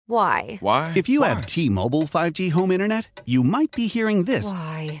Why? Why? If you have T-Mobile 5G home internet, you might be hearing this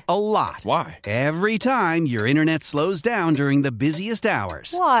Why? a lot. Why? Every time your internet slows down during the busiest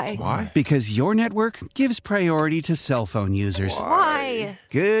hours. Why? Why? Because your network gives priority to cell phone users. Why?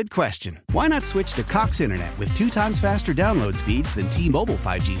 Good question. Why not switch to Cox Internet with 2 times faster download speeds than T-Mobile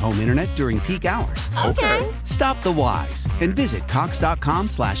 5G home internet during peak hours? Okay. Stop the whys and visit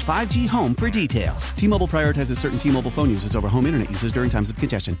cox.com/5G home for details. T-Mobile prioritizes certain T-Mobile phone users over home internet users during times of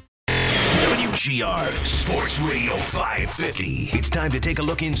congestion. WGR Sports Radio 550. It's time to take a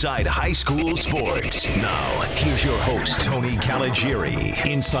look inside high school sports. Now, here's your host, Tony Caligiuri.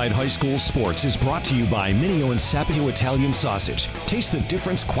 Inside High School Sports is brought to you by Mineo and Sapio Italian Sausage. Taste the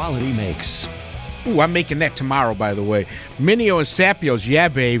difference quality makes. Ooh, I'm making that tomorrow, by the way. Mineo and Sapio's, yeah,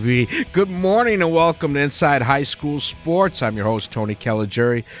 baby. Good morning and welcome to Inside High School Sports. I'm your host, Tony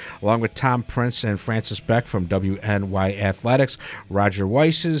Caligiuri, along with Tom Prince and Francis Beck from WNY Athletics. Roger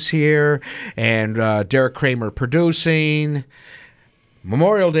Weiss is here, and Derek Kramer producing.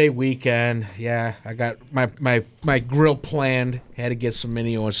 Memorial Day weekend, yeah, I got my grill planned. Had to get some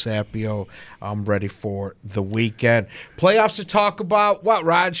Mineo and Sapio. I'm ready for the weekend. Playoffs to talk about. What,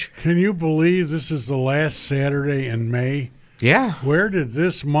 Raj? Can you believe this is the last Saturday in May? Yeah. Where did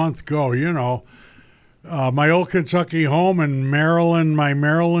this month go? You know, my old Kentucky home in Maryland, my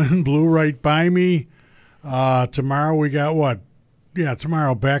Maryland blew right by me. Tomorrow we got what? Yeah,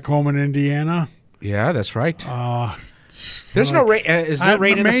 tomorrow back home in Indiana. Yeah, that's right. There's no rain. Is there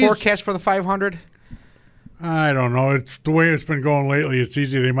rain in the forecast for the 500? I don't know. It's the way it's been going lately. It's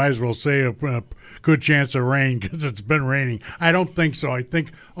easy. They might as well say a good chance of rain because it's been raining. I don't think so. I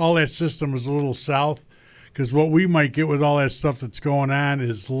think all that system is a little south because what we might get with all that stuff that's going on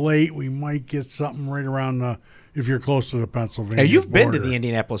is late. We might get something right around if you're close to the Pennsylvania You've border. been to the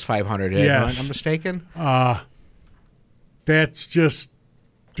Indianapolis 500, yes. I'm mistaken? That's just,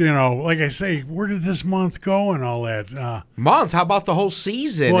 you know, like I say, where did this month go and all that? Month? How about the whole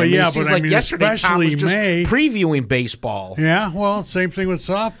season? Well, yeah, it seems but like yesterday Tom especially was just May. previewing baseball. Yeah, well, same thing with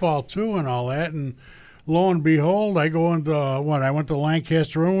softball, too, and all that. And lo and behold, I go into, I went to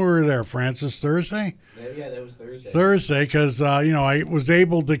Lancaster when we were there, Francis, Thursday? Yeah, that was Thursday. Thursday, because, I was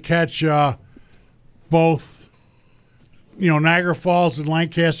able to catch both, Niagara Falls and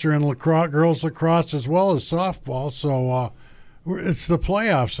Lancaster and girls lacrosse as well as softball. So it's the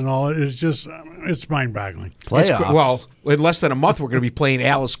playoffs and all. It's just, it's mind-boggling. Playoffs? Well, in less than a month, we're going to be playing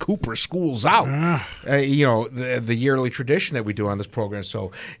Alice Cooper Schools Out. The yearly tradition that we do on this program.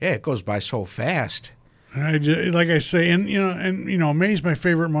 So, yeah, it goes by so fast. Like I say, and May's my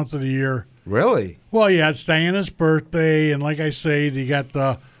favorite month of the year. Really? Well, yeah, it's Diana's birthday, and like I say, you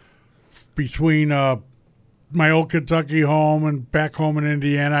got between my old Kentucky home and back home in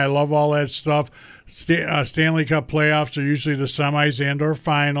Indiana. I love all that stuff. Stanley Cup playoffs are usually the semis and/or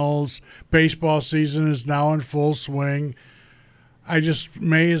finals. Baseball season is now in full swing.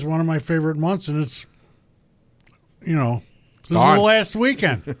 May is one of my favorite months, and it's, this is the last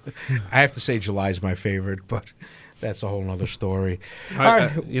weekend. I have to say July is my favorite, but that's a whole other story.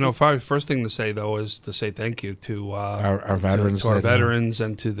 First thing to say, though, is to say thank you to our veterans, to our veterans,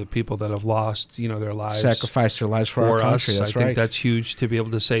 and to the people that have lost, their lives, sacrificed their lives for our country. us. That's I think that's huge to be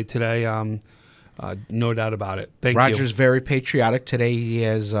able to say today. No doubt about it. Thank you. Roger's very patriotic today. He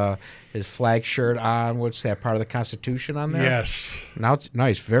has his flag shirt on. What's that, part of the Constitution on there? Yes. Now it's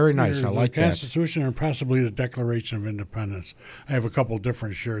nice, very nice. I like that. The Constitution and possibly the Declaration of Independence. I have a couple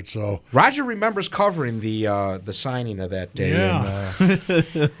different shirts. So Roger remembers covering the signing of that day. Yeah.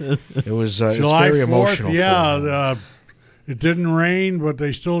 And, it was July very 4th, emotional. Yeah. It didn't rain, but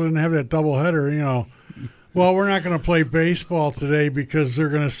they still didn't have that doubleheader. Well, we're not going to play baseball today because they're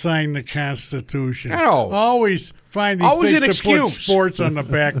going to sign the Constitution. No. Always finding Always things an to excuse. put sports on the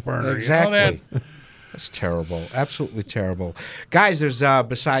back burner. Exactly. That's terrible. Absolutely terrible. Guys, there's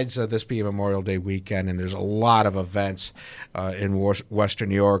besides this being Memorial Day weekend, and there's a lot of events in Western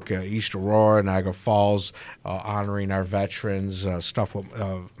New York, East Aurora, Niagara Falls, honoring our veterans, stuff with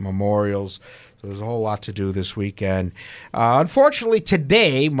memorials. So there's a whole lot to do this weekend. Unfortunately,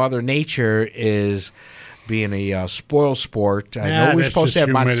 today, Mother Nature is being a spoil sport. I know we're supposed to have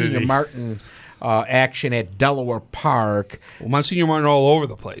Monsignor Martin action at Delaware Park. Well, Monsignor Martin all over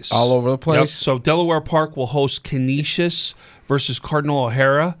the place. All over the place? Yep. So Delaware Park will host Canisius versus Cardinal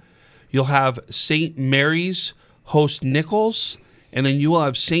O'Hara. You'll have St. Mary's host Nichols. And then you will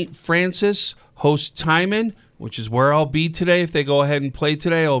have St. Francis host Timon, which is where I'll be today. If they go ahead and play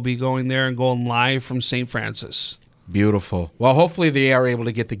today, I'll be going there and going live from St. Francis. Beautiful. Well, hopefully they are able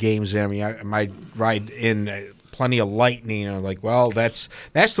to get the games in. I mean, I might ride in plenty of lightning. And like, well, that's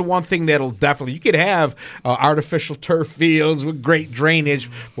the one thing that'll definitely. You could have artificial turf fields with great drainage,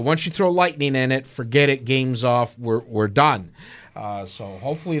 but once you throw lightning in it, forget it. Game's off. We're done. So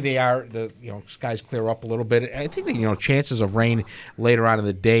hopefully the skies clear up a little bit. I think that, chances of rain later on in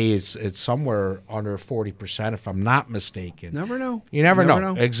the day it's somewhere under 40%, if I'm not mistaken. Never know. You never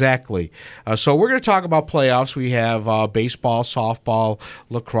know. Exactly. So we're going to talk about playoffs. We have baseball, softball,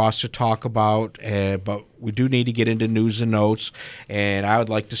 lacrosse to talk about, but we do need to get into news and notes. And I would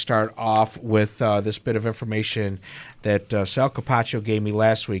like to start off with this bit of information that Sal Capaccio gave me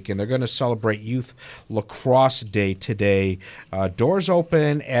last week, and they're going to celebrate Youth Lacrosse Day today. Doors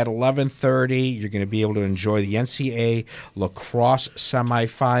open at 11:30. You're going to be able to enjoy the NCAA lacrosse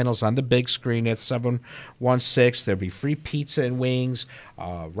semifinals on the big screen at 716. There'll be free pizza and wings,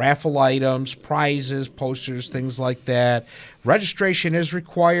 raffle items, prizes, posters, things like that. Registration is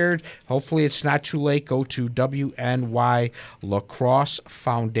required. Hopefully it's not too late. Go to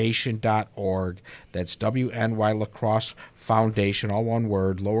WNYLacrosseFoundation.org. That's WNY Lacrosse Foundation, all one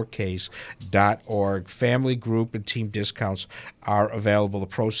word, lowercase, .org. Family, group, and team discounts are available. The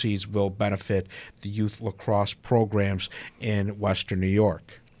proceeds will benefit the youth lacrosse programs in Western New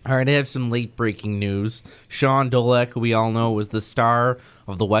York. All right, I have some late-breaking news. Sean Dolek, who we all know was the star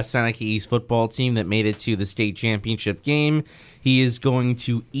of the West Seneca East football team that made it to the state championship game, he is going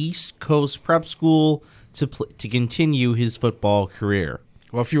to East Coast Prep School to continue his football career.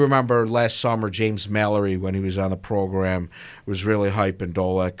 Well, if you remember last summer, James Mallory, when he was on the program, was really hyping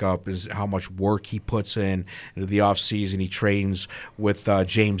Dolek up, is how much work he puts into the offseason. He trains with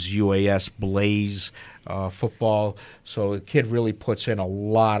James UAS Blaze football. So the kid really puts in a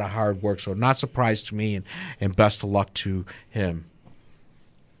lot of hard work. So not surprised to me, and best of luck to him.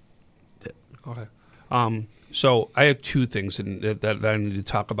 Okay. So I have two things that I need to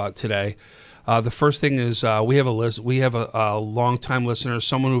talk about today. The first thing is we have a longtime listener,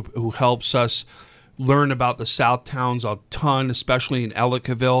 someone who helps us learn about the South Towns a ton, especially in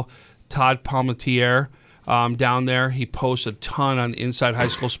Ellicottville. Todd Palmetier down there. He posts a ton on Inside High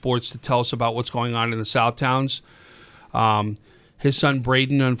School Sports to tell us about what's going on in the South Towns. His son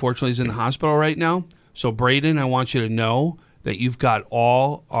Braden, unfortunately, is in the hospital right now. So Braden, I want you to know that you've got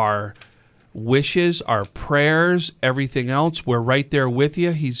all our wishes, our prayers, everything else. We're right there with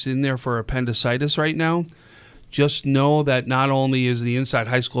you. He's in there for appendicitis right now. Just know that not only is the Inside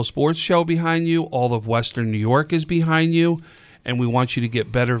High School Sports show behind you, all of Western New York is behind you, and we want you to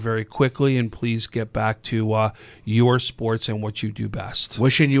get better very quickly, and please get back to your sports and what you do best.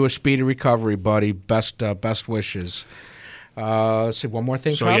 Wishing you a speedy recovery, buddy. Best wishes. Let's see, one more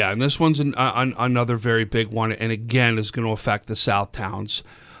thing. So, Tom? And this one's another very big one, and again is going to affect the South Towns.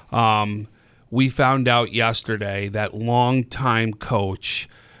 We found out yesterday that longtime coach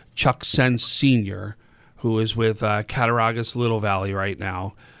Chuck Sen Sr., who is with Cattaraugus Little Valley right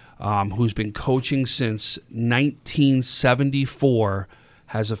now, who's been coaching since 1974,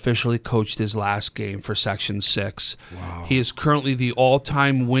 has officially coached his last game for Section 6. Wow. He is currently the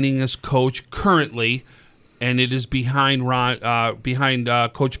all-time winningest coach currently, and it is behind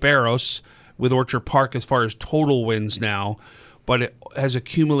Coach Barros with Orchard Park as far as total wins now, but it has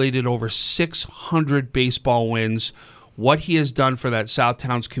accumulated over 600 baseball wins. What he has done for that South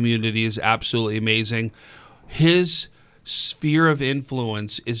Towns community is absolutely amazing. His sphere of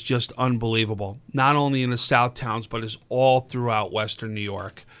influence is just unbelievable, not only in the South Towns, but is all throughout Western New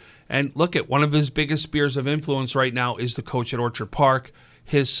York. And look at one of his biggest spheres of influence right now is the coach at Orchard Park,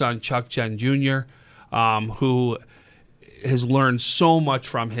 his son Chuck Jen Jr., who has learned so much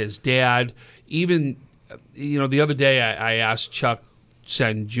from his dad. Even, the other day I asked Chuck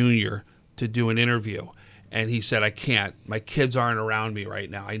Sen Jr. to do an interview, and he said, I can't. My kids aren't around me right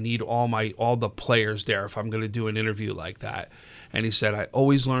now. I need all the players there if I'm going to do an interview like that. And he said, I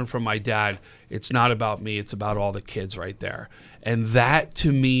always learn from my dad. It's not about me. It's about all the kids right there. And that,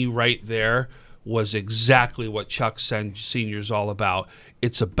 to me, right there, was exactly what Chuck Sen Sr. is all about.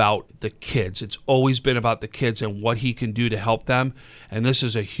 It's about the kids. It's always been about the kids and what he can do to help them. And this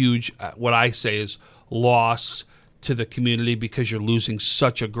is a huge, what I say is, loss to the community because you're losing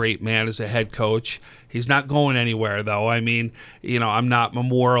such a great man as a head coach. He's not going anywhere, though. I mean, I'm not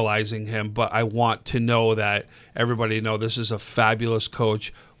memorializing him, but I want to know that everybody know this is a fabulous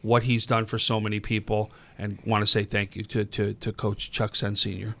coach, what he's done for so many people, and want to say thank you to Coach Chuck Sen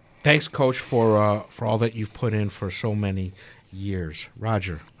Sr. Thanks, Coach, for all that you've put in for so many years.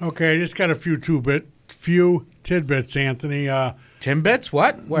 Roger. Okay, I just got a few tidbits, Anthony. Timbits?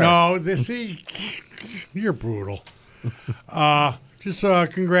 What? Where? No, you're brutal. Just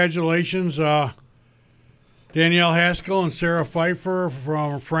congratulations. Danielle Haskell and Sarah Pfeiffer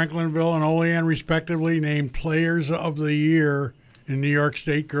from Franklinville and Olean, respectively, named Players of the Year in New York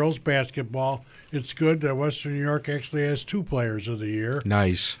State girls basketball. It's good that Western New York actually has 2 Players of the Year.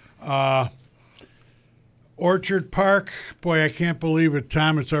 Nice. Orchard Park, boy, I can't believe it,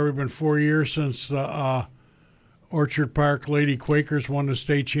 Tom. It's already been 4 years since the Orchard Park Lady Quakers won the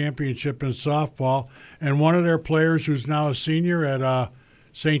state championship in softball. And one of their players, who's now a senior at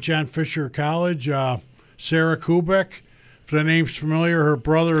St. John Fisher College, Sarah Kubik. If the name's familiar, her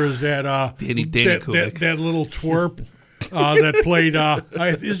brother is that Danny Kubik. That little twerp that played.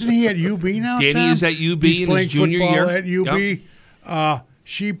 Isn't he at UB now? Danny Tom? is at UB He's in playing his junior football year. at UB. Yep.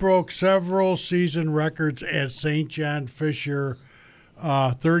 She broke several season records at St. John Fisher.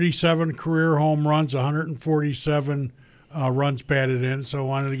 37 career home runs, 147 runs batted in. So I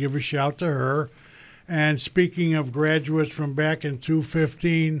wanted to give a shout to her. And speaking of graduates from back in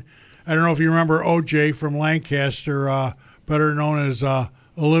 2015, I don't know if you remember OJ from Lancaster, better known as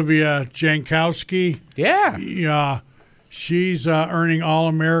Olivia Jankowski. Yeah. She's earning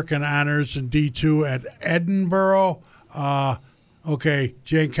All-American honors in D2 at Edinburgh. Okay,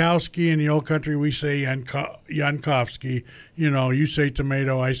 Jankowski in the old country, we say Jankowski. You know, you say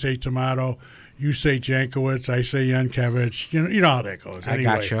tomato, I say tomato. You say Jankowicz, I say Yankovich. You know how that goes.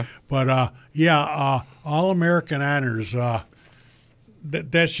 Anyway, I gotcha. But, All-American honors.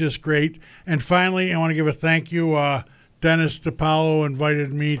 That's just great. And finally, I want to give a thank you. Dennis DiPaolo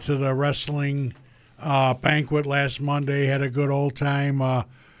invited me to the wrestling banquet last Monday. Had a good old time.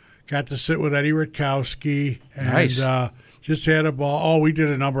 Got to sit with Eddie Rutkowski. And, Nice. Just had a ball. Oh, we did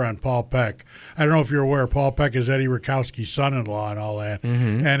a number on Paul Peck. I don't know if you're aware, Paul Peck is Eddie Rutkowski's son-in-law and all that.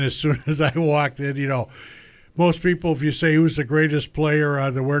 Mm-hmm. And as soon as I walked in, most people, if you say who's the greatest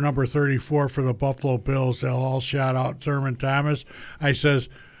player to wear number 34 for the Buffalo Bills, they'll all shout out Thurman Thomas. I says,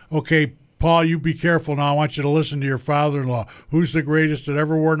 okay, Paul, you be careful now. I want you to listen to your father-in-law. Who's the greatest that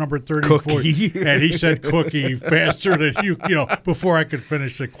ever wore number 34? Cookie. And he said Cookie faster than before I could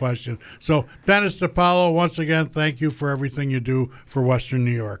finish the question. So, Dennis DiPaolo, once again, thank you for everything you do for Western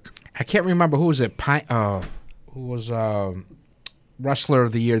New York. I can't remember who was it. Who was Wrestler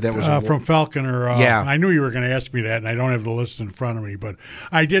of the Year that was from Falconer. Yeah. I knew you were going to ask me that, and I don't have the list in front of me. But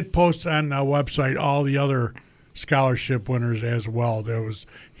I did post on the website all the other scholarship winners as well.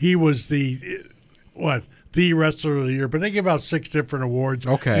 He was the Wrestler of the Year, but they give out 6 different awards,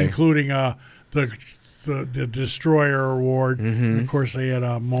 including the Destroyer Award. Mm-hmm. And of course, they had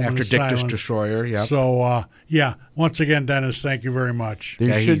a moment after of Dick silence. Destroyer. Yeah. So once again, Dennis, thank you very much.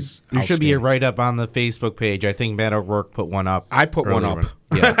 There should be a outstanding. write-up on the Facebook page. I think Matt O'Rourke put one up. I put one earlier. up.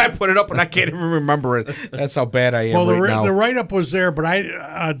 Yeah. I put it up and I can't even remember it. That's how bad I am Well, now. the write-up was there, but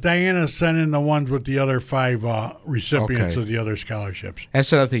Diana sent in the ones with the other 5 recipients of the other scholarships.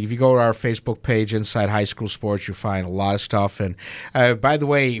 That's another thing. If you go to our Facebook page, Inside High School Sports, you'll find a lot of stuff. And by the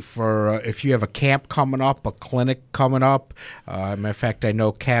way, for if you have a camp coming up, a clinic coming up, matter of fact, I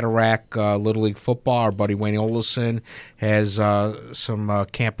know Cataract Little League Football, our buddy Wayne Olison, has some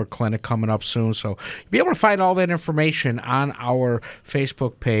camper clinic coming up soon. So you'll be able to find all that information on our Facebook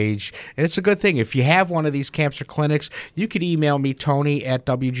page. And it's a good thing. If you have one of these camps or clinics, you could email me, Tony, at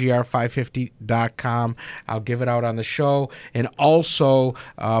WGR550.com. I'll give it out on the show and also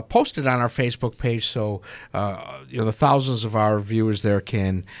post it on our Facebook page so the thousands of our viewers there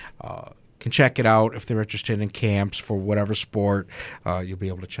can check it out. If they're interested in camps for whatever sport, you'll be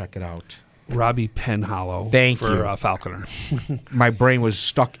able to check it out. Robbie Penhollow Thank you. for Falconer. My brain was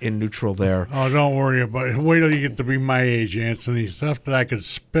stuck in neutral there. Oh, don't worry about it. Wait till you get to be my age, Anthony. Stuff that I could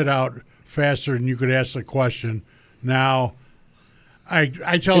spit out faster than you could ask the question. Now, I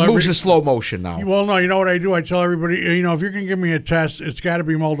tell It moves everybody. in slow motion now. Well, no, you know what I do? I tell everybody, if you're going to give me a test, it's got to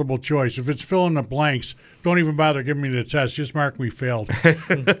be multiple choice. If it's fill in the blanks, don't even bother giving me the test. Just mark me failed.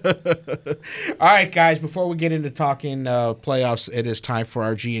 All right, guys, before we get into talking playoffs, it is time for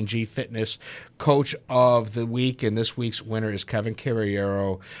our G&G Fitness Coach of the Week, and this week's winner is Kevin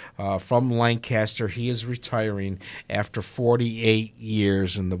Carriero from Lancaster. He is retiring after 48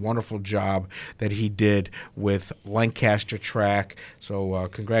 years and the wonderful job that he did with Lancaster Track. So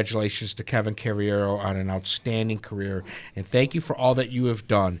congratulations to Kevin Carriero on an outstanding career, and thank you for all that you have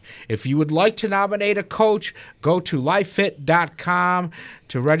done. If you would like to nominate a coach, go to lifefit.com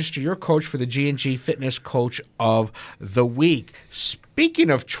to register your coach for the G&G Fitness Coach of the Week. Speaking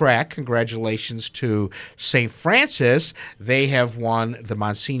of track, congratulations to St. Francis. They have won the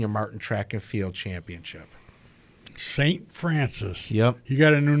Monsignor Martin Track and Field Championship. St. Francis. Yep. You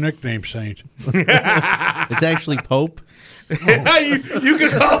got a new nickname, Saint. It's actually Pope. you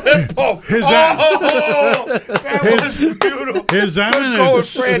can call him Pope. That was beautiful. His Good going,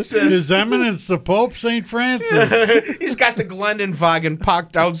 Eminence, Francis. His Eminence, the Pope, St. Francis. He's got the Glendenwagen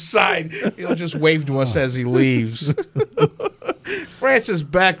parked outside. He'll just wave to us as he leaves. Francis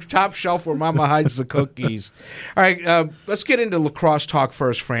back, top shelf where Mama hides the cookies. All right, let's get into lacrosse talk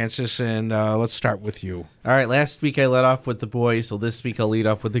first, Francis, and let's start with you. All right, last week I led off with the boys, so this week I'll lead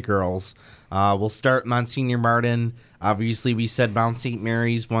off with the girls. We'll start Monsignor Martin. Obviously, we said Mount St.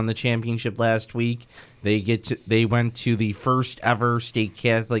 Mary's won the championship last week. They went to the first ever state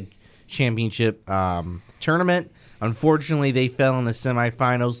Catholic championship tournament. Unfortunately, they fell in the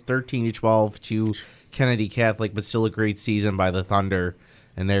semifinals, 13-12 to Kennedy Catholic, but still a great season by the Thunder,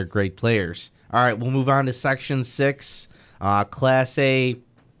 and they're great players. All right, we'll move on to Section 6. Class A,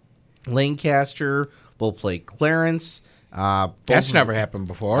 Lancaster will play Clarence. That's never happened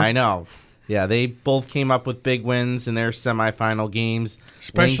before. I know. Yeah, they both came up with big wins in their semifinal games.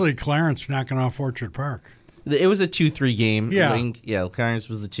 Especially Clarence knocking off Orchard Park. It was a 2-3 game. Yeah. Clarence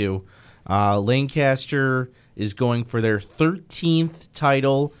was the 2. Lancaster is going for their 13th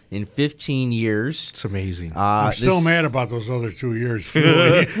title in 15 years. It's amazing. I'm still mad about those other 2 years.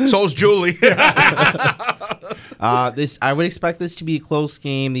 So's Julie. I would expect this to be a close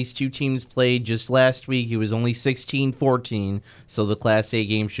game. These two teams played just last week. It was only 16-14, so the Class A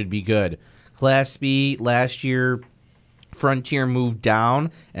game should be good. Class B, last year, Frontier moved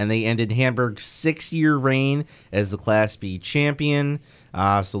down, and they ended Hamburg's 6-year reign as the Class B champion.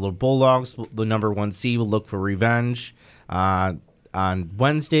 So the Bulldogs, the number 1 seed, will look for revenge. On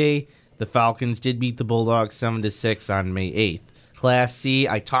Wednesday, the Falcons did beat the Bulldogs 7-6 on May 8th. Class C,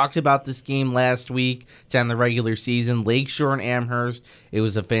 I talked about this game last week to end the regular season. Lakeshore and Amherst. It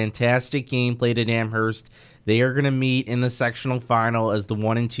was a fantastic game played at Amherst. They are going to meet in the sectional final as the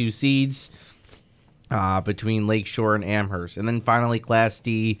 1 and 2 seeds between Lakeshore and Amherst. And then finally, Class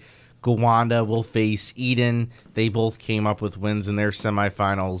D, Gowanda will face Eden. They both came up with wins in their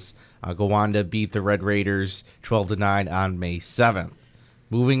semifinals. Gowanda beat the Red Raiders 12-9 on May 7th.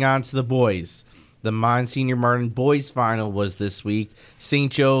 Moving on to the boys. The Monsignor Martin boys final was this week.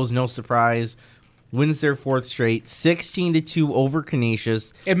 St. Joe's, no surprise, wins their 4th straight, 16-2 over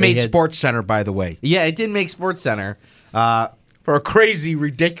Canisius. It made Sports Center, by the way. Yeah, it did make Sports Center. For a crazy,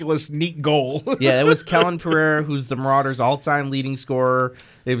 ridiculous, neat goal. Yeah, it was Kellen Pereira, who's the Marauders' all-time leading scorer.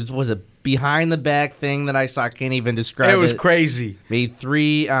 It was a behind-the-back thing that I saw. I can't even describe it. It was crazy. Made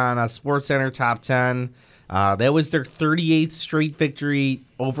 3 on a Sports Center top 10. That was their 38th straight victory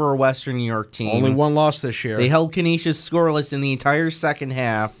over a Western New York team. Only one loss this year. They held Canisius scoreless in the entire second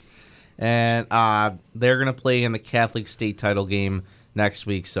half, and they're going to play in the Catholic State title game next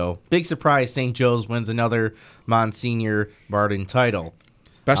week. So, big surprise, St. Joe's wins another Monsignor Martin title.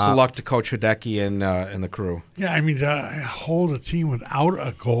 Best of luck to Coach Hideki and the crew. Yeah, I mean, hold a team without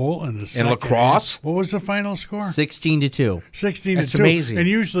a goal in the second lacrosse? half. What was the final score? 16-2. 16-2. That's amazing. And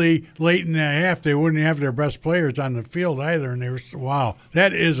usually late in the half, they wouldn't have their best players on the field either. And they were, wow,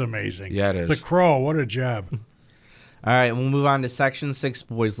 that is amazing. Yeah, it is. The Crow, what a job. All right, we'll move on to Section 6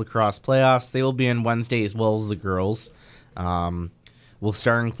 boys lacrosse playoffs. They will be on Wednesday as well as the girls. We'll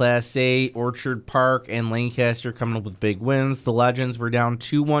start in Class A. Orchard Park and Lancaster coming up with big wins. The Legends were down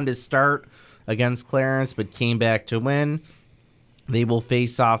 2-1 to start against Clarence, but came back to win. They will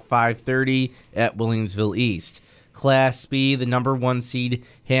face off 5:30 at Williamsville East. Class B, the number 1 seed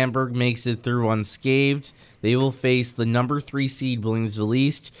Hamburg makes it through unscathed. They will face the number 3 seed Williamsville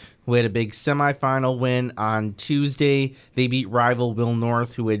East, who had a big semifinal win on Tuesday. They beat rival Will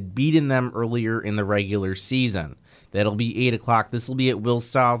North, who had beaten them earlier in the regular season. That'll be 8 o'clock. This will be at Will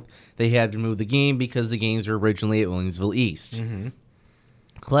South. They had to move the game because the games were originally at Williamsville East. Mm-hmm.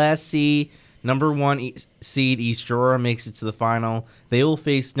 Class C, number 1 seed East Aurora makes it to the final. They will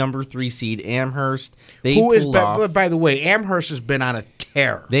face number 3 seed Amherst. By the way, Amherst has been on a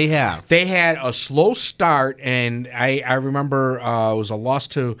tear. They have. They had a slow start, and I remember it was a loss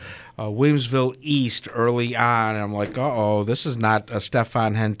to Williamsville East early on, and I'm like, this is not a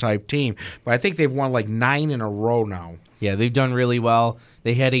Stefan Hen type team. But I think they've won like 9 in a row now. Yeah, they've done really well.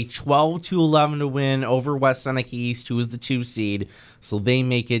 They had a 12-11 win over West Seneca East, who was the 2 seed, so they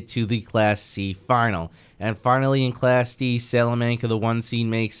make it to the Class C final. And finally in Class D, Salamanca, the 1 seed,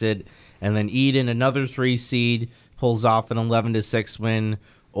 makes it, and then Eden, another 3 seed, pulls off an 11-6 win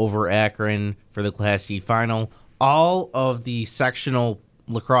over Akron for the Class D final. All of the sectional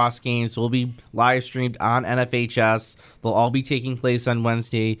lacrosse games will be live streamed on NFHS. They'll all be taking place on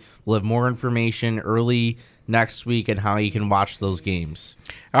Wednesday. We'll have more information early next week on how you can watch those games.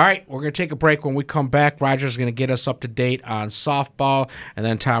 All right, we're going to take a break. When we come back, Roger's going to get us up to date on softball, and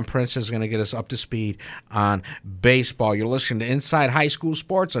then Tom Prince is going to get us up to speed on baseball. You're listening to Inside High School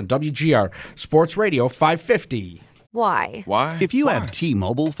Sports on WGR Sports Radio 550. Why? Why? If you have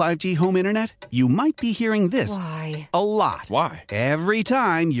T-Mobile 5G home internet, you might be hearing this Why? a lot. Why? Every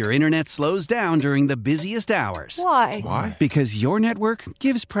time your internet slows down during the busiest hours. Why? Because your network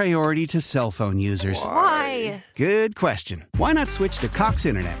gives priority to cell phone users. Why? Good question. Why not switch to Cox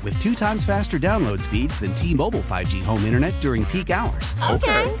Internet with 2 times faster download speeds than T-Mobile 5G home internet during peak hours?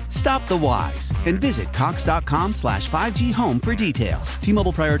 Okay. Stop the whys and visit cox.com/5G home for details.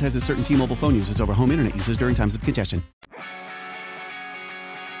 T-Mobile prioritizes certain T-Mobile phone users over home internet users during times of congestion.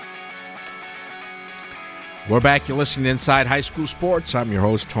 We're back. You're listening to Inside High School Sports. I'm your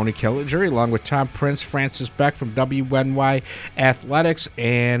host, Tony Kelliger, along with Tom Prince, Francis Beck from WNY Athletics,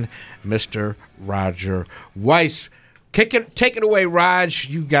 and Mr. Roger Weiss. Take it away, Raj.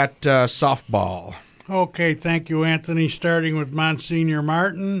 You got softball. Okay, thank you, Anthony. Starting with Monsignor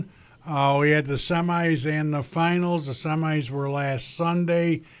Martin. We had the semis and the finals. The semis were last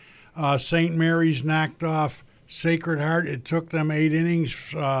Sunday. St. Mary's knocked off Sacred Heart. It took them 8 innings.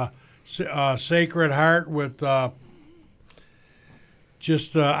 Sacred Heart with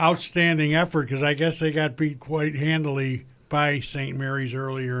just outstanding effort, because I guess they got beat quite handily by St. Mary's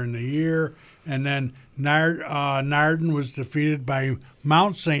earlier in the year. And then Narden was defeated by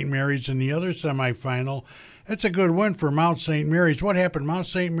Mount St. Mary's in the other semifinal. That's a good win for Mount St. Mary's. What happened? Mount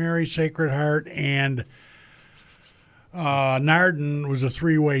St. Mary's, Sacred Heart, and Narden was a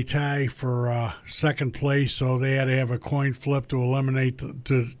 3-way tie for second place, so they had to have a coin flip to eliminate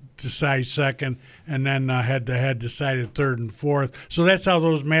to decide second, and then head-to-head decided third and fourth. So that's how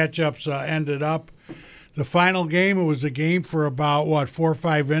those matchups ended up. The final game, it was a game for about, 4 or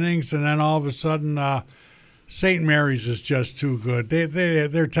 5 innings, and then all of a sudden St. Mary's is just too good.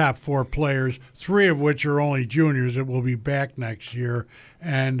 They're top 4 players, 3 of which are only juniors that will be back next year.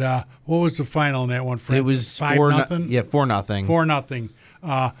 And what was the final in that one, Francis? It was 5-0? 4-0.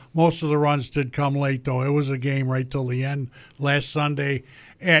 4-0. Most of the runs did come late, though. It was a game right till the end last Sunday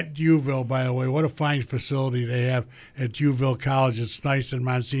at Uville, by the way. What a fine facility they have at Uville College. It's nice that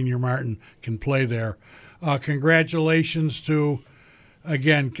Monsignor Martin can play there. Congratulations to,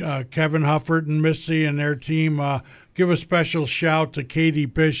 again, Kevin Hufford and Missy and their team. Give a special shout to Katie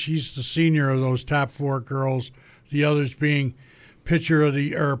Bish. She's the senior of those top 4 girls. The others being Player of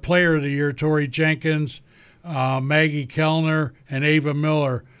the Year, Tori Jenkins, Maggie Kellner, and Ava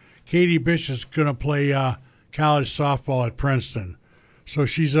Miller. Katie Bish is going to play college softball at Princeton. So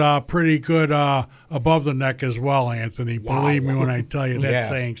she's pretty good above the neck as well, Anthony. Wow. Believe me when I tell you that's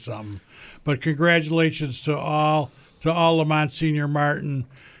saying something. But congratulations to all of Monsignor Martin,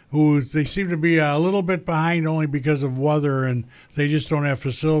 who they seem to be a little bit behind only because of weather, and they just don't have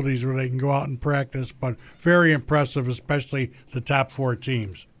facilities where they can go out and practice. But very impressive, especially the top 4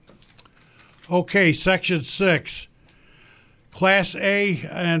 teams. Okay, Section 6. Class A,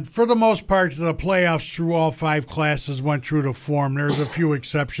 and for the most part, the playoffs through all 5 classes went true to form. There's a few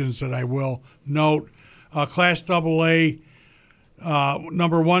exceptions that I will note. Class AA,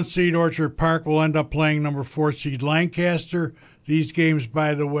 number 1 seed Orchard Park will end up playing number 4 seed Lancaster. These games,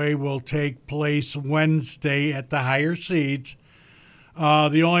 by the way, will take place Wednesday at the higher seeds.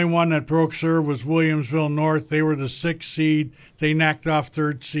 The only one that broke serve was Williamsville North. They were the 6th seed. They knocked off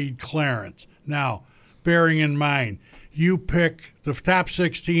 3rd seed Clarence. Now, bearing in mind, you pick the top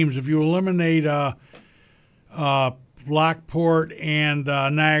 6 teams. If you eliminate Lockport and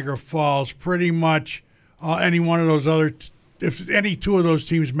Niagara Falls, pretty much any one of those other if any 2 of those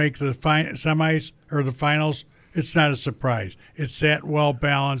teams make the semis or the finals, it's not a surprise. It's that well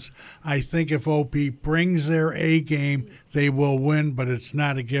balanced. I think if OP brings their A game, they will win, but it's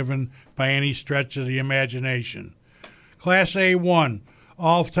not a given by any stretch of the imagination. Class A1,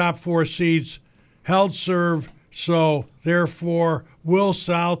 all top 4 seeds held serve. So, therefore, Will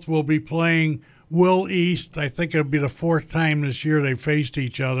South will be playing Will East. I think it'll be the 4th time this year they faced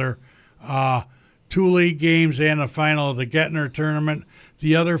each other. 2 league games and a final of the Gettner tournament.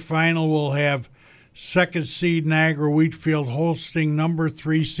 The other final will have 2nd seed Niagara Wheatfield hosting number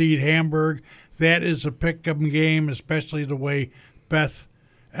 3 seed Hamburg. That is a pick-em game, especially the way Beth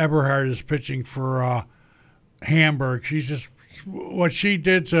Eberhard is pitching for Hamburg. She's just what she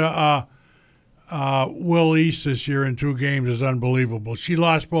did to Will East this year in 2 games is unbelievable. She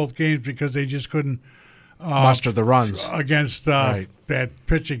lost both games because they just couldn't muster the runs against that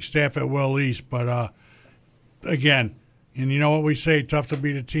pitching staff at Will East. But again, And you know what we say, tough to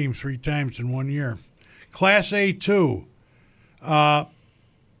beat a team 3 times in 1 year. Class A2. 2 of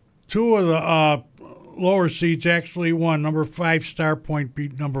the lower seeds actually won. Number 5 Star Point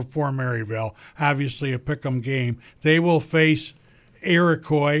beat number 4 Maryville. Obviously a pick'em game. They will face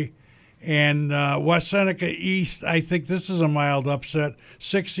Iroquois. And West Seneca East, I think this is a mild upset.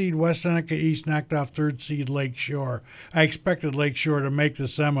 6 seed West Seneca East knocked off 3rd seed Lake Shore. I expected Lake Shore to make the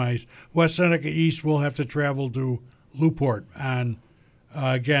semis. West Seneca East will have to travel to Newport. And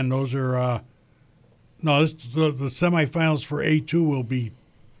again, those are the semifinals for A2 will be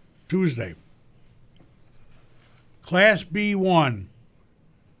Tuesday. Class B1.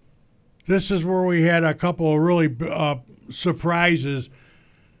 This is where we had a couple of really surprises.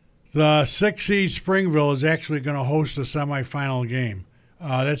 The 6 seed Springville is actually going to host a semifinal game.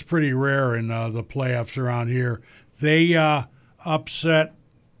 That's pretty rare in the playoffs around here. They upset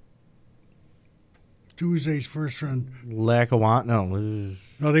Tuesday's first round. Lackawanna?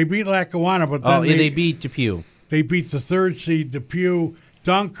 No, they beat Lackawanna, but then they beat Depew. They beat the 3rd seed Depew.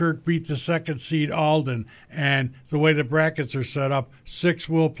 Dunkirk beat the 2nd seed Alden, and the way the brackets are set up, 6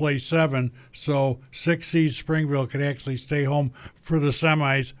 will play 7, so 6 seed Springville could actually stay home for the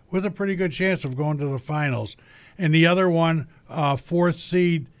semis with a pretty good chance of going to the finals. And the other one, 4th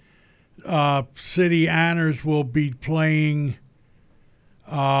seed City Honors will be playing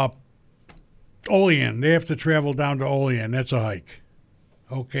Olean. They have to travel down to Olean. That's a hike.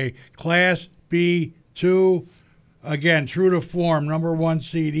 Okay, Class B2. Again, true to form, number 1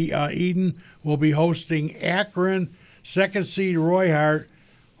 seed Eden will be hosting Akron. 2nd seed Roy Hart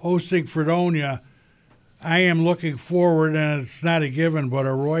hosting Fredonia. I am looking forward, and it's not a given, but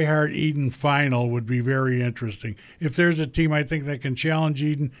a Roy Hart Eden final would be very interesting. If there's a team I think that can challenge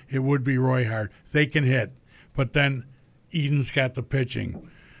Eden, it would be Roy Hart. They can hit, but then Eden's got the pitching.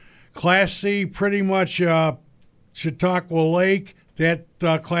 Class C, pretty much Chautauqua Lake. That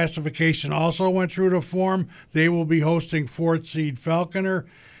classification also went through to form. They will be hosting 4th seed Falconer.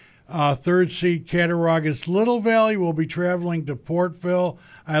 3rd seed Cattaraugus Little Valley will be traveling to Portville.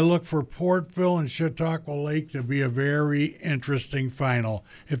 I look for Portville and Chautauqua Lake to be a very interesting final.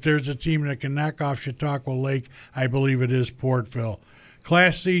 If there's a team that can knock off Chautauqua Lake, I believe it is Portville.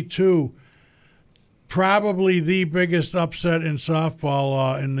 Class C2, probably the biggest upset in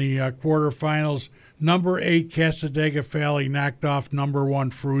softball in the quarterfinals. Number 8 Cassadaga Valley knocked off number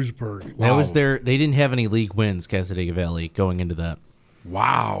 1 Frewsburg. That was they didn't have any league wins, Cassadaga Valley, going into that.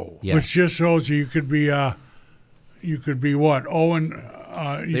 Wow. Yeah. Which just shows you could be what? You could end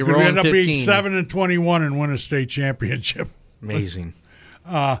up 15. being 7-21 and win a state championship. Amazing.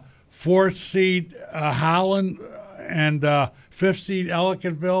 4th seed Holland and 5th seed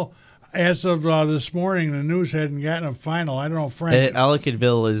Ellicottville. As of this morning, the news hadn't gotten a final. I don't know, Frank.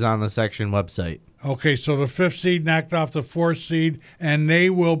 Ellicottville is on the section website. Okay, so the 5th seed knocked off the 4th seed, and they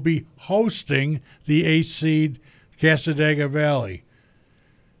will be hosting the 8th seed Cassadaga Valley.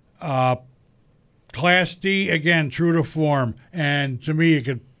 Class D, again, true to form. And to me, you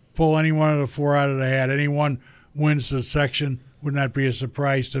could pull any one of the 4 out of the hat. Anyone wins the section would not be a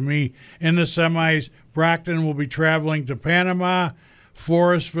surprise to me. In the semis, Brockton will be traveling to Panama.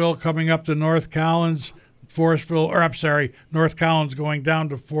 Forestville coming up to North Collins. North Collins going down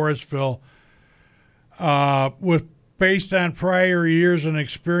to Forestville. Based on prior years and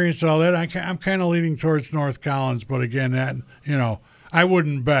experience, all that, I'm kind of leaning towards North Collins. But again, I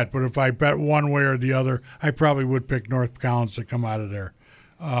wouldn't bet. But if I bet one way or the other, I probably would pick North Collins to come out of there.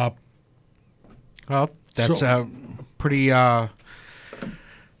 Well, that's pretty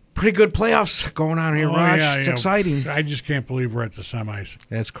good playoffs going on here, Raj. It's exciting. I just can't believe we're at the semis.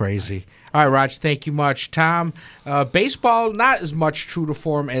 That's crazy. All right, Raj, thank you much. Tom, baseball, not as much true to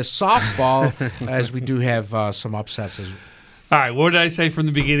form as softball, as we do have some upsets. All right, what did I say from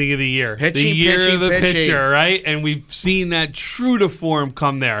the beginning of the year? Pitching, the year pitching, of the pitching. pitcher, right? And we've seen that true to form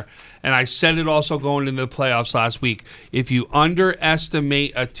come there. And I said it also going into the playoffs last week. If you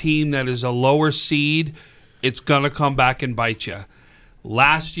underestimate a team that is a lower seed, it's going to come back and bite you.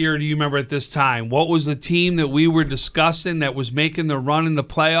 Last year, do you remember at this time, what was the team that we were discussing that was making the run in the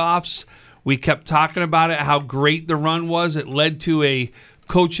playoffs? We kept talking about it, how great the run was. It led to a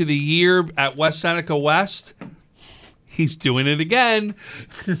Coach of the Year at West Seneca West. He's doing it again.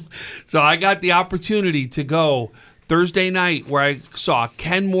 So I got the opportunity to go Thursday night where I saw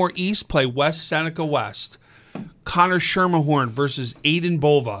Kenmore East play West Seneca West. Connor Schermerhorn versus Aiden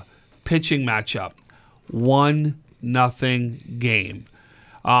Bova pitching matchup. 1-0 game.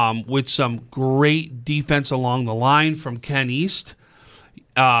 With some great defense along the line from Ken East.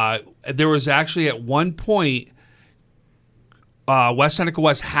 There was actually at one point, West Seneca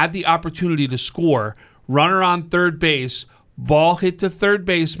West had the opportunity to score runner on third base, ball hit to third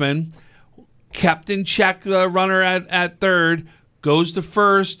baseman, kept in check the runner at third, goes to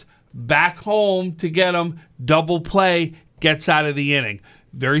first, back home to get him, double play, gets out of the inning.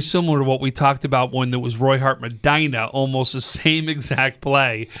 Very similar to what we talked about when there was Roy Hart Medina, almost the same exact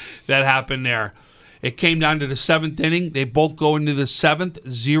play that happened there. It came down to the 7th inning. They both go into the 7th,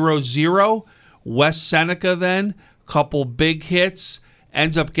 0-0. West Seneca then, couple big hits,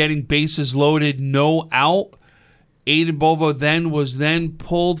 ends up getting bases loaded, no out. Aiden Bovo then was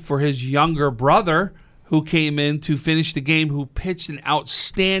pulled for his younger brother, who came in to finish the game, who pitched an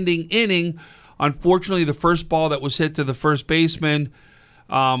outstanding inning. Unfortunately, the first ball that was hit to the first baseman,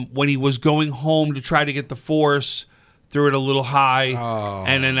 when he was going home to try to get the force, threw it a little high,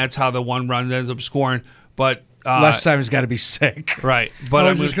 and then that's how the one run ends up scoring. But last time he's got to be sick. Right. But I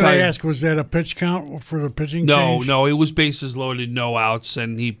was just going to ask, was that a pitch count for the pitching change? No, it was bases loaded, no outs,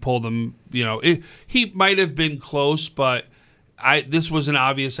 and he pulled them. He might have been close, but this was an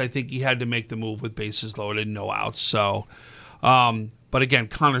obvious. I think he had to make the move with bases loaded, no outs. So, but again,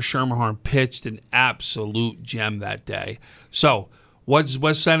 Connor Schermerhorn pitched an absolute gem that day. So, what does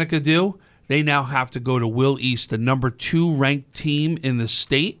West Seneca do? They now have to go to Will East, the number 2 ranked team in the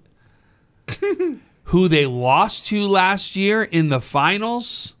state, who they lost to last year in the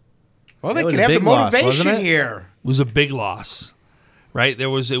finals. Well, they could have the motivation here. It was a big loss, right?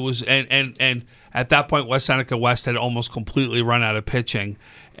 And at that point, West Seneca West had almost completely run out of pitching,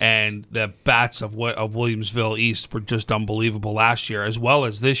 and the bats of Williamsville East were just unbelievable last year as well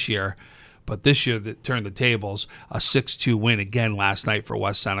as this year. But this year, they turned the tables. A 6-2 win again last night for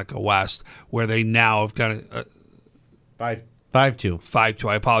West Seneca West, where they now have got a 5-2. 5-2.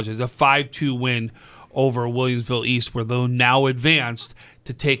 I apologize. A 5-2 win over Williamsville East, where they're now advanced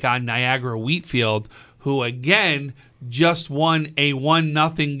to take on Niagara Wheatfield, who again just won a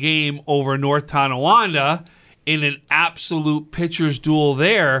 1-0 game over North Tonawanda in an absolute pitcher's duel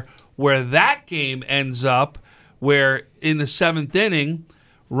there, where that game ends up where in the 7th inning,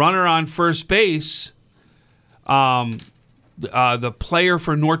 runner on first base, the player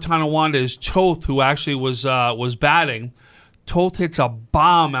for North Tonawanda is Toth, who actually was batting. Toth hits a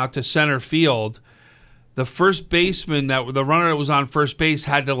bomb out to center field. The first baseman, the runner that was on first base,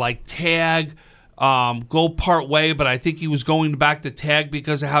 had to tag, go part way, but I think he was going back to tag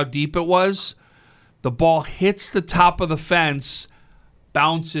because of how deep it was. The ball hits the top of the fence,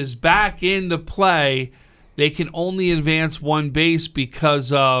 bounces back into play. They can only advance one base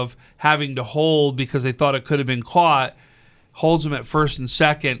because of having to hold, because they thought it could have been caught. Holds them at first and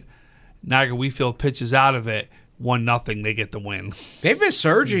second. Niagara Wheatfield pitches out of it. 1-0. They get the win. They've been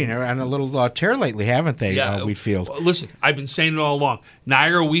surging on a little tear lately, haven't they, Wheatfield? Listen, I've been saying it all along.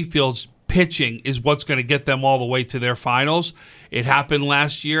 Niagara Wheatfield's pitching is what's going to get them all the way to their finals. It happened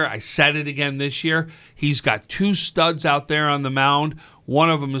last year. I said it again this year. He's got 2 studs out there on the mound. One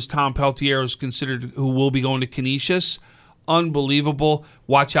of them is Tom Peltier, who's considered, who will be going to Canisius. Unbelievable.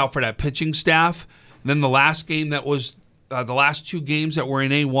 Watch out for that pitching staff. And then the last game that was the last 2 games that were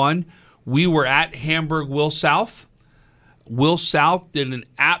in A1, we were at Hamburg Will South. Will South did an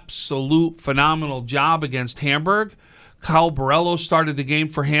absolute phenomenal job against Hamburg. Kyle Borello started the game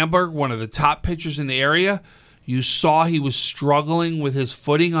for Hamburg, one of the top pitchers in the area. You saw he was struggling with his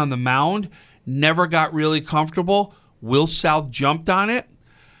footing on the mound, never got really comfortable. Will South jumped on it.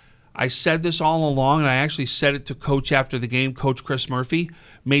 I said this all along, and I actually said it to Coach after the game. Coach Chris Murphy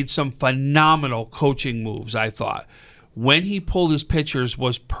made some phenomenal coaching moves, I thought. When he pulled his pitchers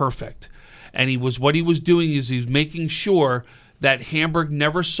was perfect. And what he was doing is he was making sure that Hamburg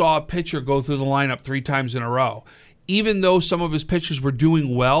never saw a pitcher go through the lineup 3 times in a row. Even though some of his pitchers were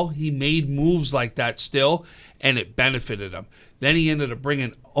doing well, he made moves like that still, and it benefited him. Then he ended up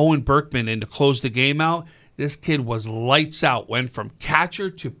bringing Owen Berkman in to close the game out. This kid was lights out, went from catcher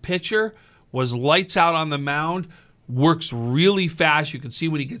to pitcher, was lights out on the mound, works really fast. You can see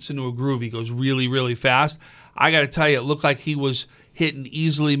when he gets into a groove, he goes really, really fast. I got to tell you, it looked like he was hitting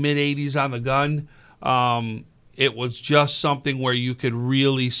easily mid-80s on the gun. It was just something where you could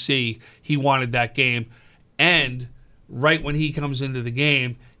really see he wanted that game. And right when he comes into the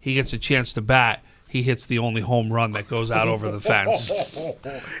game, he gets a chance to bat. He hits the only home run that goes out over the fence.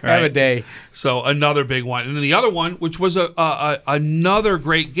 Right? Have a day. So another big one. And then the other one, which was another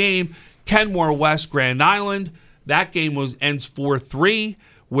great game, Kenmore West Grand Island. That game ends 4-3,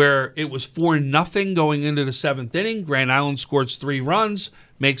 where it was 4-0 going into the 7th inning. Grand Island scores 3 runs,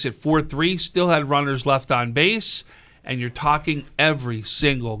 makes it 4-3, still had runners left on base. And you're talking every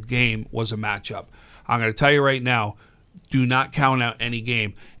single game was a matchup. I'm going to tell you right now, do not count out any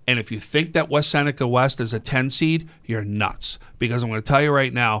game. And if you think that West Seneca West is a 10 seed, you're nuts. Because I'm going to tell you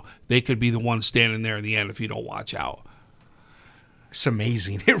right now, they could be the one standing there in the end if you don't watch out. It's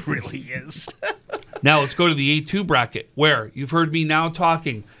amazing. It really is. Now let's go to the A2 bracket, where you've heard me now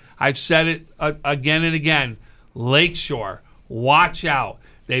talking. I've said it again and again. Lakeshore, watch out.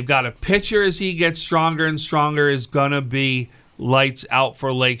 They've got a pitcher as he gets stronger and stronger is going to be lights out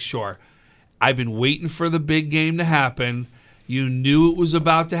for Lakeshore. I've been waiting for the big game to happen. You knew it was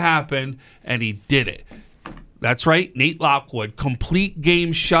about to happen, and he did it. That's right, Nate Lockwood. Complete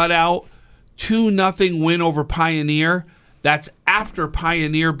game shutout, 2-0 win over Pioneer. That's after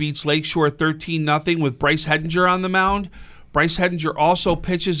Pioneer beats Lakeshore 13-0 with Bryce Hedinger on the mound. Bryce Hedinger also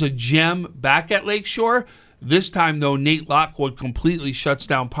pitches a gem back at Lakeshore. This time, though, Nate Lockwood completely shuts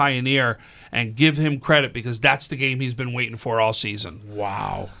down Pioneer, and give him credit because that's the game he's been waiting for all season.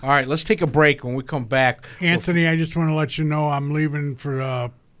 Wow. All right, let's take a break. When we come back, Anthony, I just want to let you know I'm leaving for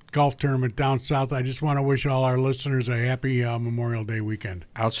the golf tournament down south. I just want to wish all our listeners a happy Memorial Day weekend.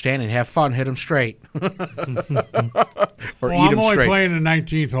 Outstanding. Have fun. Hit them straight. Or I'm only playing the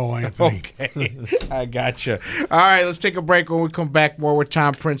 19th hole, Anthony. Okay. I gotcha. All right, let's take a break. When we come back, more with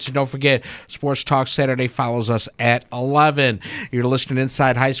Tom Prince. And don't forget, Sports Talk Saturday follows us at 11. You're listening to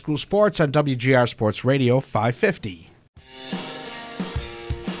Inside High School Sports on WGR Sports Radio 550.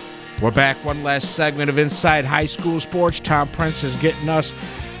 We're back. One last segment of Inside High School Sports. Tom Prince is getting us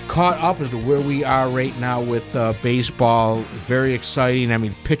caught up as to where we are right now with baseball. Very exciting. I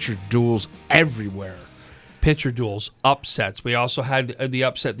mean, pitcher duels everywhere. Pitcher duels, upsets. We also had the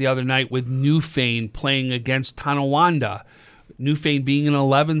upset the other night with Newfane playing against Tonawanda. Newfane being an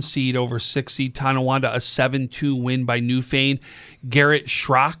 11 seed over 6 seed Tonawanda, a 7-2 win by Newfane. Garrett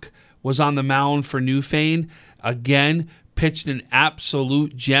Schrock was on the mound for Newfane. Again, pitched an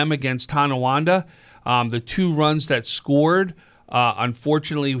absolute gem against Tonawanda. The 2 runs that scored,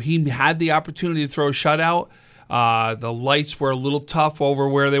 unfortunately, he had the opportunity to throw a shutout. The lights were a little tough over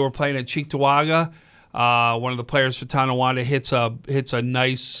where they were playing at Cheektowaga. One of the players for Tonawanda hits a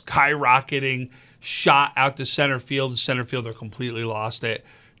nice skyrocketing shot out to center field. The center fielder completely lost it.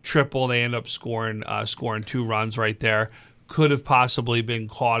 Triple. They end up scoring 2 runs right there. Could have possibly been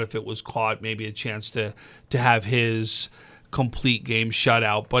caught if it was caught. Maybe a chance to have his complete game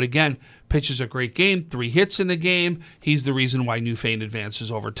shutout. But again, pitches a great game. 3 hits in the game. He's the reason why Newfane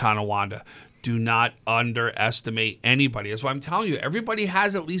advances over Tonawanda. Do not underestimate anybody. That's why I'm telling you, everybody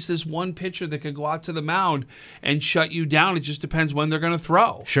has at least this one pitcher that could go out to the mound and shut you down. It just depends when they're going to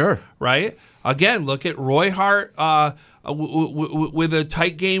throw. Sure. Right? Again, look at Roy Hart with a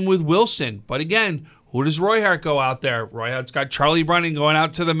tight game with Wilson. But again, who does Roy Hart go out there? Roy Hart's got Charlie Brennan going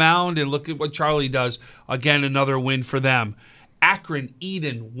out to the mound, and look at what Charlie does. Again, another win for them. Akron,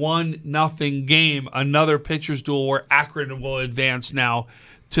 Eden, 1-0 game. Another pitcher's duel where Akron will advance now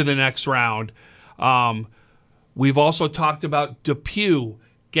to the next round. We've also talked about Depew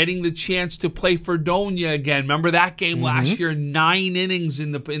getting the chance to play Fredonia again. Remember that game last year? 9 innings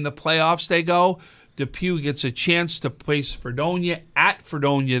in the playoffs they go. Depew gets a chance to place Fredonia at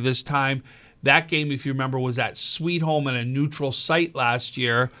Fredonia this time. That game, if you remember, was at Sweet Home in a neutral site last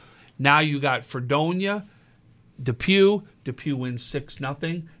year. Now you got Fredonia, Depew. Depew wins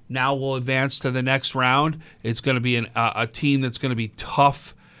 6-0. Now we'll advance to the next round. It's going to be a team that's going to be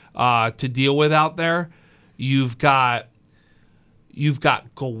tough to deal with out there. You've got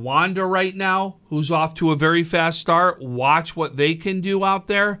Gowanda right now, who's off to a very fast start. Watch what they can do out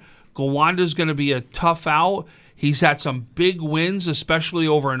there. Gowanda's going to be a tough out. He's had some big wins, especially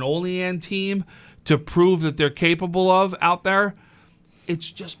over an Olean team, to prove that they're capable of out there.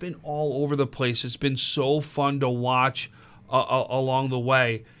 It's just been all over the place. It's been so fun to watch along the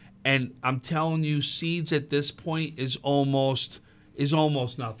way. And I'm telling you, seeds at this point is almost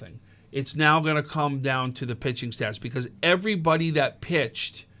nothing. It's now going to come down to the pitching stats because everybody that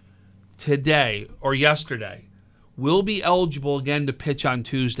pitched today or yesterday will be eligible again to pitch on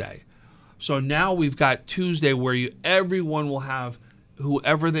Tuesday. So now we've got Tuesday where everyone will have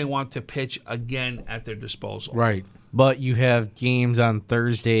whoever they want to pitch again at their disposal. Right. But you have games on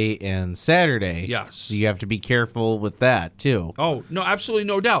Thursday and Saturday. Yes. So you have to be careful with that, too. Oh, no, absolutely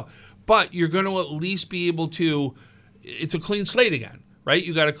no doubt. But you're going to at least be able to – it's a clean slate again, right?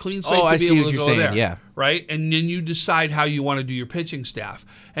 You got a clean slate to be able to go there. Yeah. Right? And then you decide how you want to do your pitching staff.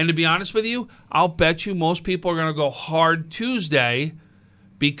 And to be honest with you, I'll bet you most people are going to go hard Tuesday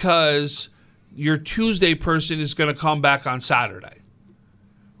because your Tuesday person is going to come back on Saturday.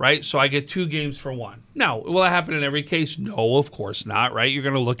 Right? So I get 2 games for 1. Now, will that happen in every case? No, of course not, right? You're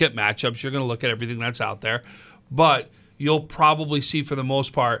going to look at matchups. You're going to look at everything that's out there. But you'll probably see, for the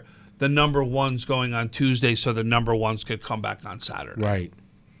most part, the number 1s going on Tuesday so the number 1s could come back on Saturday. Right.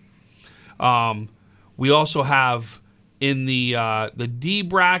 We also have in the D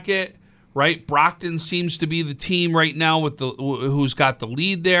bracket, right? Brockton seems to be the team right now with who's got the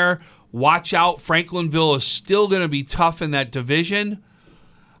lead there. Watch out, Franklinville is still going to be tough in that division.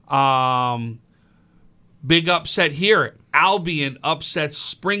 Big upset here. Albion upsets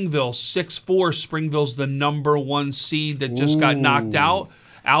Springville 6-4. Springville's the number 1 seed that just got knocked out.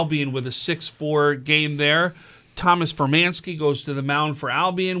 Albion with a 6-4 game there. Thomas Formansky goes to the mound for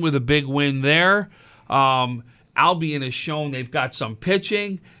Albion with a big win there. Albion has shown they've got some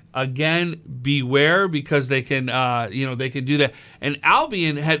pitching. Again, beware because they can do that. And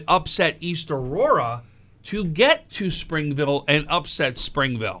Albion had upset East Aurora to get to Springville and upset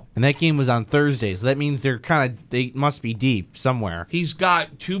Springville. And that game was on Thursday, so that means they must be deep somewhere. He's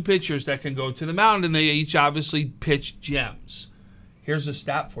got 2 pitchers that can go to the mound, and they each obviously pitch gems. Here's a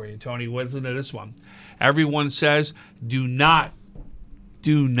stat for you, Tony. Listen to this one. Everyone says, do not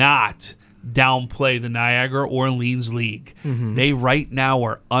downplay the Niagara Orleans League. Mm-hmm. They right now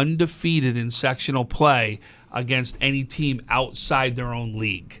are undefeated in sectional play against any team outside their own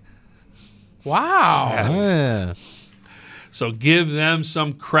league. Wow. Yeah. So give them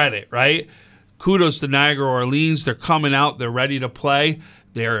some credit, right? Kudos to Niagara Orleans. They're coming out. They're ready to play.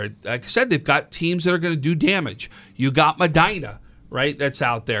 Like I said, they've got teams that are going to do damage. You got Medina, right, that's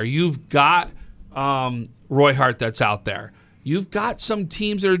out there. You've got Roy Hart that's out there. You've got some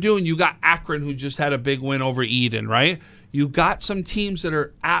teams that are doing. You got Akron, who just had a big win over Eden, right? You got some teams that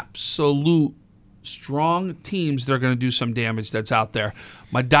are absolute strong teams that are going to do some damage that's out there.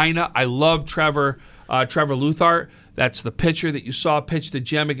 Medina, I love Trevor Luthart. That's the pitcher that you saw pitch the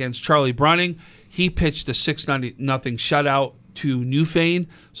gem against Charlie Brunning. He pitched a 6-0 shutout to Newfane.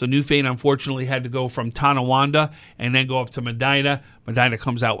 So Newfane, unfortunately, had to go from Tonawanda and then go up to Medina. Medina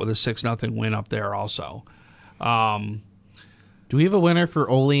comes out with a 6-0 win up there also. Do we have a winner for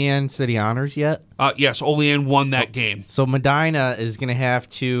Olean City Honors yet? Yes, Olean won that game. So Medina is going to have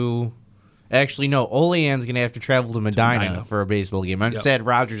to... Actually, no, Olean's going to have to travel to Medina for a baseball game. I'm sad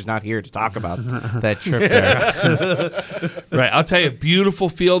Roger's not here to talk about that trip there. Right, I'll tell you, beautiful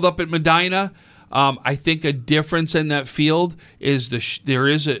field up at Medina. I think a difference in that field is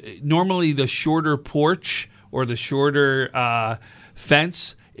normally the shorter porch or the shorter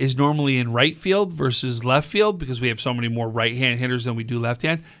fence is normally in right field versus left field because we have so many more right-hand hitters than we do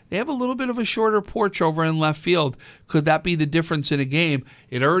left-hand. They have a little bit of a shorter porch over in left field. Could that be the difference in a game?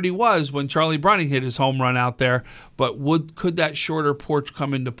 It already was when Charlie Brunning hit his home run out there, but could that shorter porch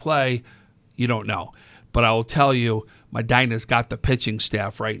come into play? You don't know. But I will tell you, Medina's got the pitching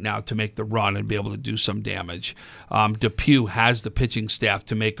staff right now to make the run and be able to do some damage. Depew has the pitching staff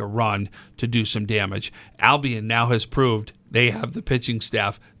to make a run to do some damage. Albion now has proved they have the pitching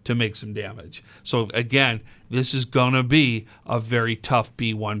staff to make some damage. So, again, this is going to be a very tough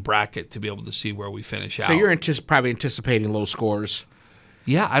B1 bracket to be able to see where we finish out. So you're probably anticipating low scores.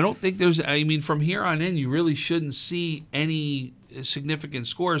 Yeah, I don't think from here on in, you really shouldn't see any significant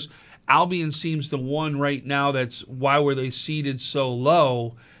scores. Albion seems the one right now that's why were they seeded so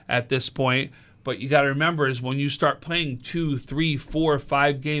low at this point. But you got to remember is when you start playing 2, 3, 4,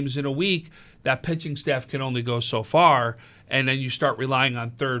 5 games in a week, that pitching staff can only go so far, and then you start relying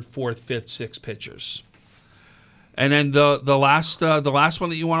on 3rd, 4th, 5th, 6th pitchers. And then the last one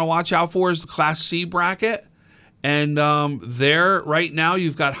that you want to watch out for is the Class C bracket. And there right now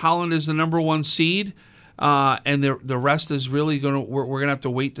you've got Holland as the number 1 seed. And the rest is really we're going to have to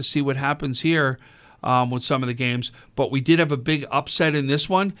wait to see what happens here with some of the games. But we did have a big upset in this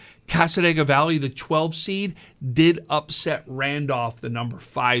one. Cassadaga Valley, the 12 seed, did upset Randolph, the number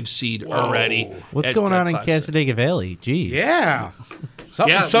 5 seed already. What's going on in Cassadaga Valley? Jeez. Yeah. We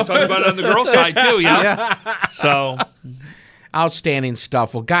talked about it on the girls' side too. Yeah. So. Outstanding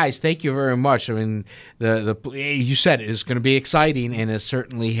stuff. Well, guys, thank you very much. I mean, you said it's going to be exciting, and it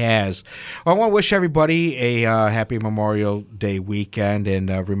certainly has. Well, I want to wish everybody a happy Memorial Day weekend, and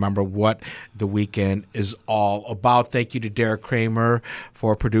remember what the weekend is all about. Thank you to Derek Kramer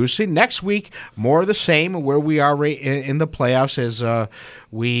for producing. Next week, more of the same, where we are in the playoffs as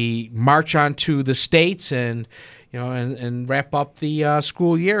we march on to the states and wrap up the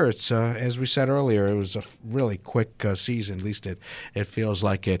school year. It's as we said earlier, it was a really quick season. At least it feels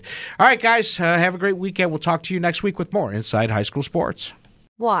like it. All right, guys, have a great weekend. We'll talk to you next week with more Inside High School Sports.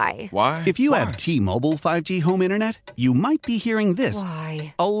 Why? Why? If you have T-Mobile 5G home internet, you might be hearing this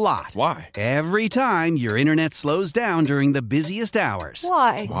Why? a lot. Why? Every time your internet slows down during the busiest hours.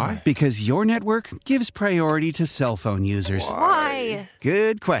 Why? Why? Because your network gives priority to cell phone users. Why?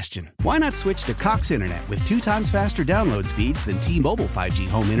 Good question. Why not switch to Cox Internet with 2 times faster download speeds than T-Mobile 5G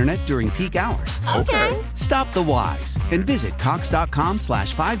home internet during peak hours? Okay. Stop the whys and visit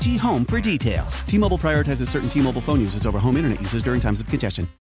cox.com/5G home for details. T-Mobile prioritizes certain T-Mobile phone users over home internet users during times of congestion.